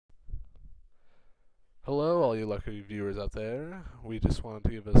Hello, all you lucky viewers out there. We just wanted to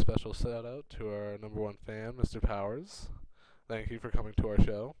give a special shout out to our number one fan, Mr. Powers. Thank you for coming to our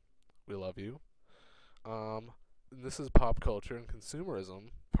show. We love you. Um, this is Pop Culture and Consumerism,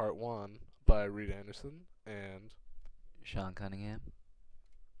 Part 1 by Reed Anderson. And, Sean Cunningham.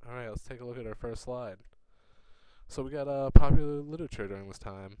 alright, let's take a look at our first slide. So, we got popular literature during this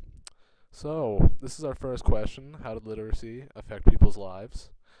time. So, this is our first question. How did literacy affect people's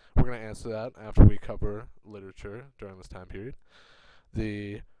lives? We're going to answer that after we cover literature during this time period.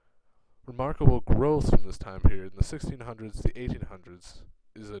 The remarkable growth from this time period in the 1600s to the 1800s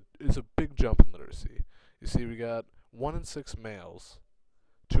is a big jump in literacy. You see, we got 1 in 6 males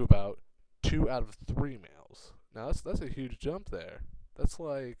to about 2 out of 3 males. Now that's a huge jump there. That's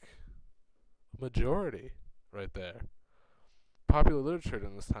like a majority right there. Popular literature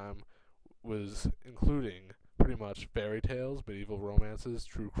during this time was including pretty much fairy tales, medieval romances,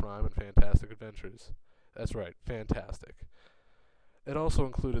 true crime, and fantastic adventures. That's right, fantastic. It also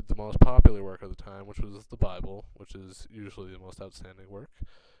included the most popular work of the time, which was the Bible, which is usually the most outstanding work.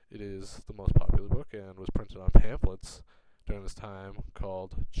 It is the most popular book and was printed on pamphlets during this time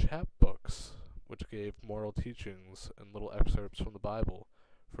called chapbooks, which gave moral teachings and little excerpts from the Bible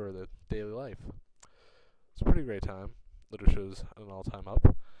for the daily life. It's a pretty great time. Literature's at an all-time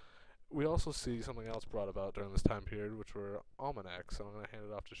up. We also see something else brought about during this time period, which were almanacs, and I'm going to hand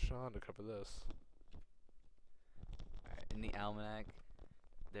it off to Sean to cover this. In the almanac,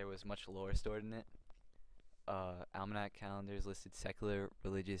 there was much lore stored in it. Almanac calendars listed secular,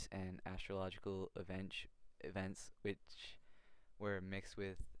 religious, and astrological events which were mixed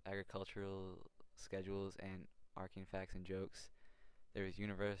with agricultural schedules and arcane facts and jokes. It was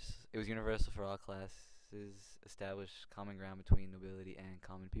universal for all classes, established common ground between nobility and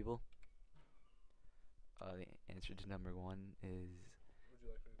common people. The answer to number one is Would you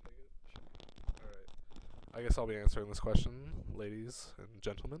like me to take it? Alright. I guess I'll be answering this question, ladies and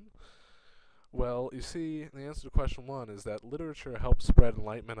gentlemen. Well, you see, the answer to question 1 is that literature helped spread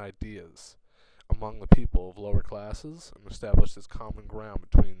Enlightenment ideas among the people of lower classes and established this common ground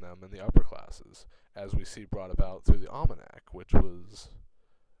between them and the upper classes, as we see brought about through the almanac, which was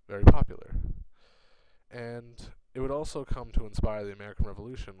very popular. And it would also come to inspire the American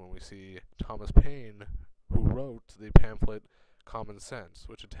Revolution when we see Thomas Paine, who wrote the pamphlet Common Sense,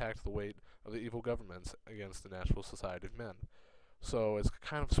 which attacked the weight of the evil governments against the natural society of men. So it's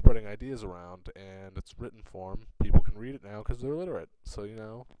kind of spreading ideas around, and it's written form. People can read it now because they're literate.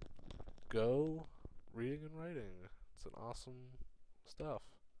 So, go reading and writing. It's an awesome stuff.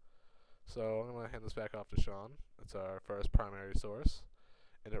 So I'm going to hand this back off to Sean. It's our first primary source,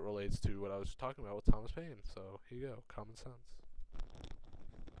 and it relates to what I was just talking about with Thomas Paine. So here you go, Common Sense.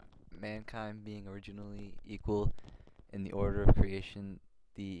 mankind being originally equal in the order of creation.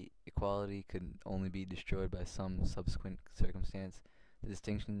 The equality could only be destroyed by some subsequent circumstance. The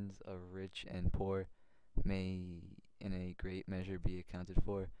distinctions of rich and poor may, in a great measure, be accounted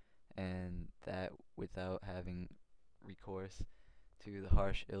for, and that without having recourse to the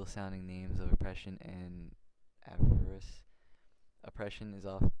harsh, ill-sounding names of oppression and avarice. Oppression is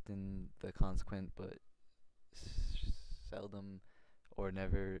often the consequent, but seldom or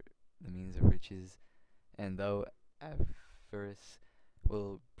never the means of riches. And though avarice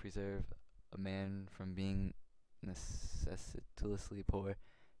will preserve a man from being necessitously poor,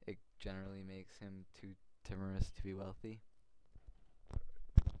 it generally makes him too timorous to be wealthy.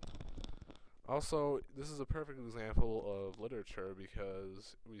 Also, this is a perfect example of literature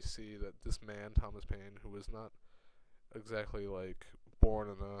because we see that this man, Thomas Paine, who was not exactly like born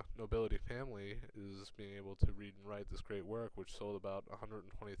in a nobility family, is being able to read and write this great work, which sold about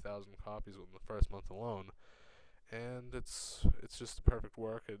 120,000 copies within the first month alone. And it's just a perfect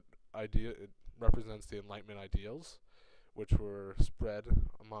work. It represents the Enlightenment ideals, which were spread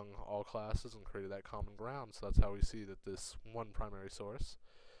among all classes and created that common ground. So that's how we see that this one primary source.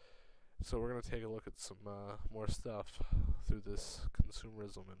 So we're gonna take a look at some more stuff through this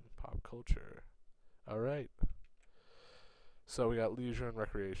consumerism and pop culture. All right. So we got leisure and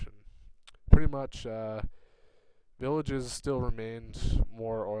recreation. Pretty much, villages still remained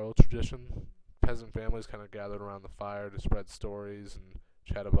more oral tradition. Peasant families kind of gathered around the fire to spread stories and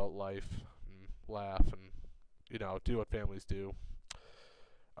chat about life and laugh and, do what families do.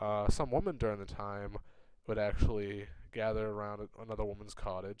 Some women during the time would actually gather around another woman's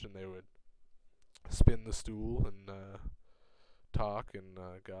cottage and they would spin the stool and talk and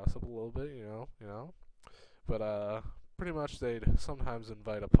gossip a little bit, But pretty much they'd sometimes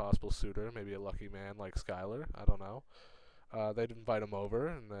invite a possible suitor, maybe a lucky man like Skylar, I don't know. They'd invite him over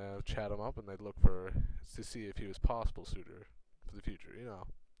and chat him up, and they'd look to see if he was possible suitor for the future.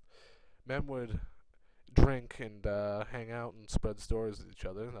 Men would drink and hang out and spread stories with each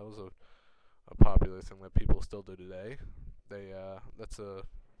other. That was a popular thing that people still do today. That's a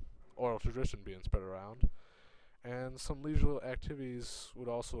oral tradition being spread around. And some leisure activities would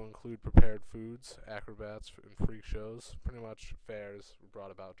also include prepared foods, acrobats, and freak shows. Pretty much fairs were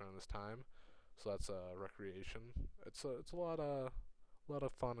brought about during this time, so that's recreation. It's a lot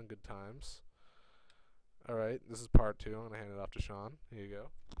of fun and good times. All right, this is part two. I'm gonna hand it off to Sean. Here you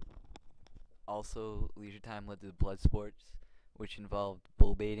go. Also, leisure time led to blood sports, which involved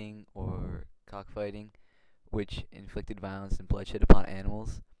bull baiting or cockfighting, which inflicted violence and bloodshed upon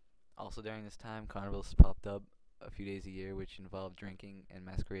animals. Also, during this time, carnivals popped up a few days a year, which involved drinking and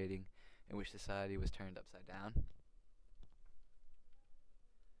masquerading, in which society was turned upside down.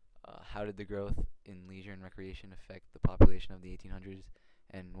 How did the growth in leisure and recreation affect the population of the 1800s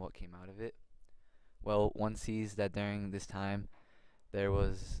and what came out of it? Well, one sees that during this time, there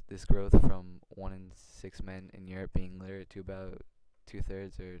was this growth from 1 in 6 men in Europe being literate to about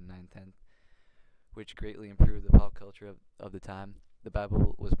 2/3 or 9/10, which greatly improved the pop culture of the time. The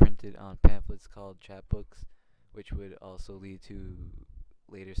Bible was printed on pamphlets called chapbooks, which would also lead to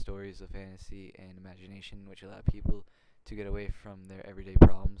later stories of fantasy and imagination, which allowed people to get away from their everyday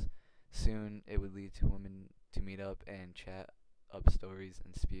problems. Soon, it would lead to women to meet up and chat up stories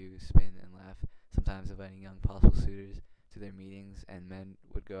and spew, spin, and laugh, sometimes inviting young possible suitors to their meetings, and men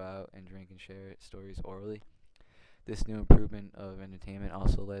would go out and drink and share stories orally. This new improvement of entertainment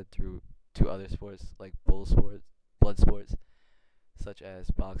also led through to other sports like blood sports, such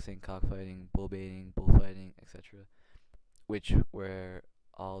as boxing, cockfighting, bull baiting, bullfighting, etc., which were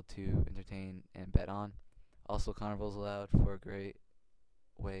all to entertain and bet on. Also, carnivals allowed for a great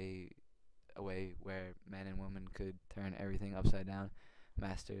a way where men and women could turn everything upside down.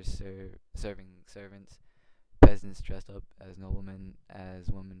 Masters serving servants, peasants dressed up as noblemen, as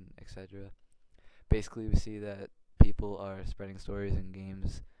women, etc. Basically, we see that people are spreading stories and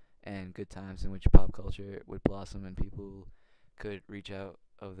games and good times in which pop culture would blossom and people could reach out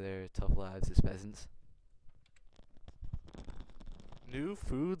of their tough lives as peasants. New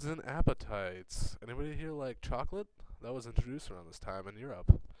foods and appetites. Anybody here like chocolate? That was introduced around this time in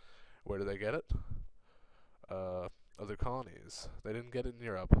Europe. Where did they get it? Other colonies. They didn't get it in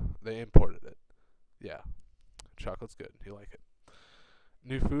Europe. They imported it. Yeah, chocolate's good. You like it.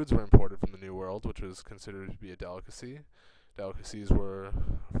 New foods were imported from the New World, which was considered to be a delicacy. Delicacies were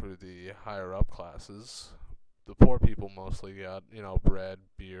for the higher up classes. The poor people mostly got, bread,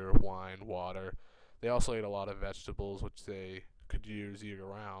 beer, wine, water. They also ate a lot of vegetables, which they could use year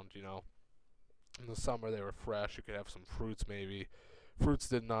round. In the summer, they were fresh. You could have some fruits, maybe. Fruits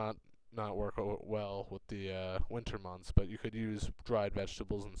did not work well with the winter months, but you could use dried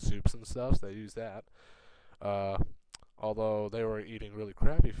vegetables and soups and stuff, so they used that. Uh, Although they were eating really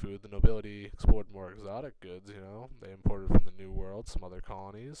crappy food, the nobility explored more exotic goods. They imported from the New World, some other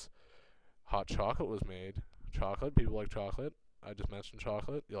colonies. Hot chocolate was made. Chocolate, people like chocolate. I just mentioned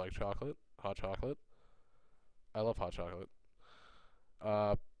chocolate. You like chocolate? Hot chocolate? I love hot chocolate.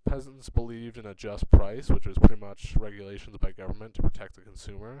 Uh, Peasants believed in a just price, which was pretty much regulations by government to protect the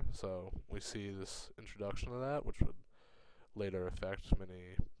consumer. So we see this introduction of that, which would later affect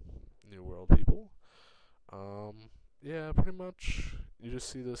many New World people. Yeah, pretty much you just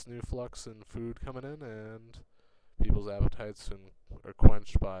see this new flux in food coming in, and people's appetites are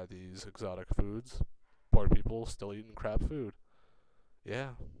quenched by these exotic foods. Poor people still eating crap food.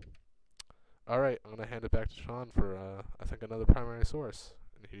 Yeah. All right, I'm gonna hand it back to Sean for I think another primary source.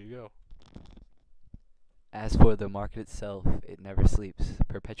 And here you go. As for the market itself, it never sleeps.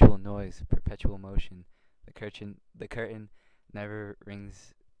 Perpetual noise, perpetual motion. The curtain never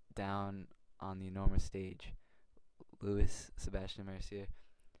rings down on the enormous stage. Louis Sebastian Mercier,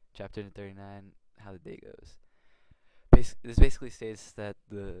 chapter 39, How the Day Goes. This basically states that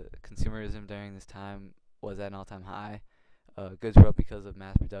the consumerism during this time was at an all-time high. Goods were up because of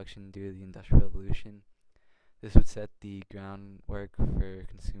mass production due to the Industrial Revolution. This would set the groundwork for the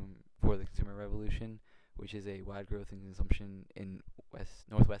consumer revolution, which is a wide growth in consumption in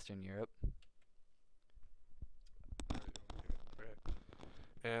northwestern Europe. Okay.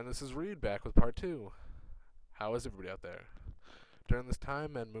 And this is Reed back with part two. How is everybody out there? During this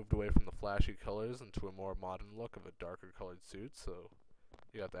time, men moved away from the flashy colors into a more modern look of a darker colored suit, so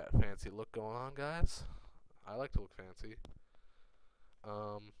you got that fancy look going on, guys. I like to look fancy.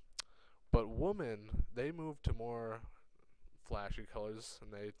 But women, they moved to more flashy colors,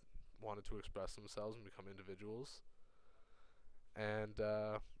 and they wanted to express themselves and become individuals. And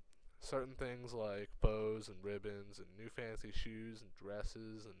certain things like bows and ribbons and new fancy shoes and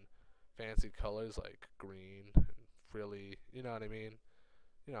dresses and fancy colors like green and frilly, you know what I mean?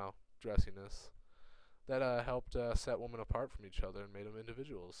 Dressiness. that helped set women apart from each other and made them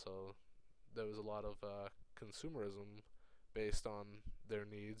individuals. So there was a lot of consumerism based on their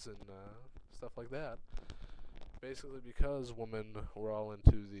needs and stuff like that. Basically, because women were all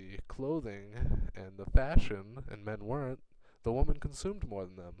into the clothing and the fashion, and men weren't, the woman consumed more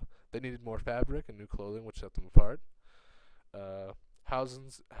than them. They needed more fabric and new clothing, which set them apart.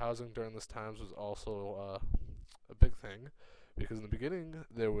 Housing during this times was also a big thing, because in the beginning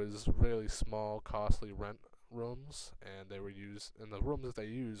there was really small, costly rent rooms, and they were used, and the rooms that they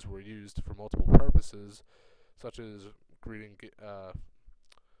used were used for multiple purposes, such as greeting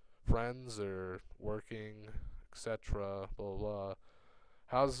friends or working, etc. Blah blah blah.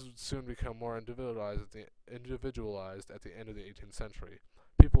 Houses would soon become more individualized at the end of the 18th century.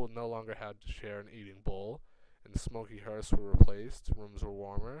 People no longer had to share an eating bowl, and smoky hearths were replaced, rooms were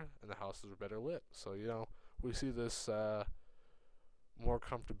warmer, and the houses were better lit. So, we see this more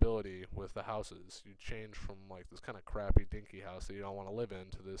comfortability with the houses. You change from like this kind of crappy, dinky house that you don't want to live in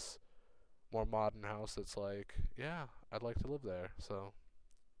to this more modern house that's like, yeah, I'd like to live there. So,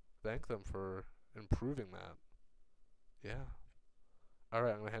 thank them for improving that. Yeah.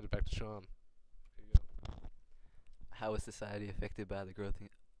 Alright, I'm going to hand it back to Sean. Here you go. How was society affected by the growth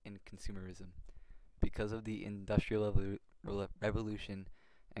in consumerism? Because of the Industrial Revolution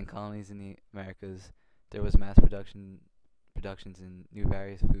and colonies in the Americas, there was mass productions in new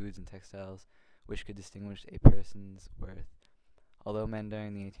various foods and textiles, which could distinguish a person's worth. Although men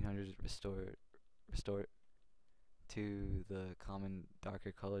during the 1800s restored to the common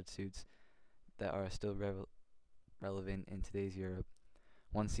darker colored suits that are still relevant in today's Europe,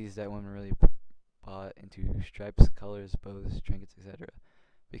 one sees that women really bought into stripes, colors, bows, trinkets, etc.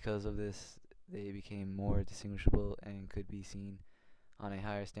 Because of this, they became more distinguishable and could be seen on a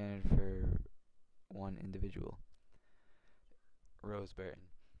higher standard for one individual. Rose Barton.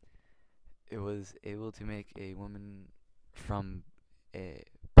 It was able to make a woman from a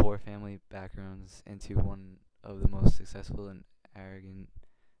poor family backgrounds into one of the most successful and arrogant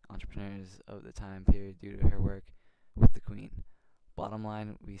entrepreneurs of the time period due to her work with the Queen. Bottom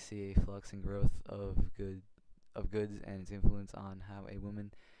line, we see a flux and growth of goods and its influence on how a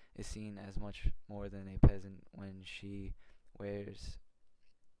woman is seen as much more than a peasant when she wears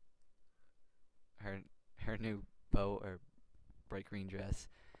her new bow or bright green dress.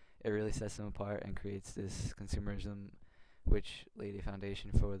 It really sets them apart and creates this consumerism, which laid a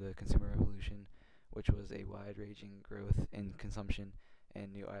foundation for the consumer revolution, which was a wide-ranging growth in consumption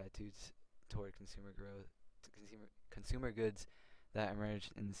and new attitudes toward consumer goods that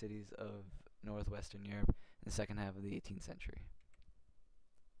emerged in the cities of northwestern Europe in the second half of the 18th century.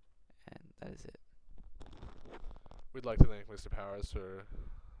 And that is it. We'd like to thank Mr. Powers for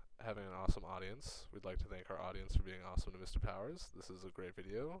having an awesome audience. We'd like to thank our audience for being awesome to Mr. Powers. This is a great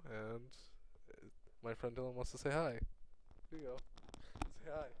video, and my friend Dylan wants to say hi. Here you go.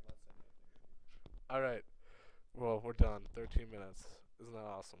 Say hi. Alright. Well, we're done. 13 minutes. Isn't that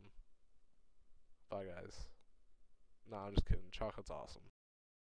awesome? Bye, guys. No, I'm just kidding. Chocolate's awesome.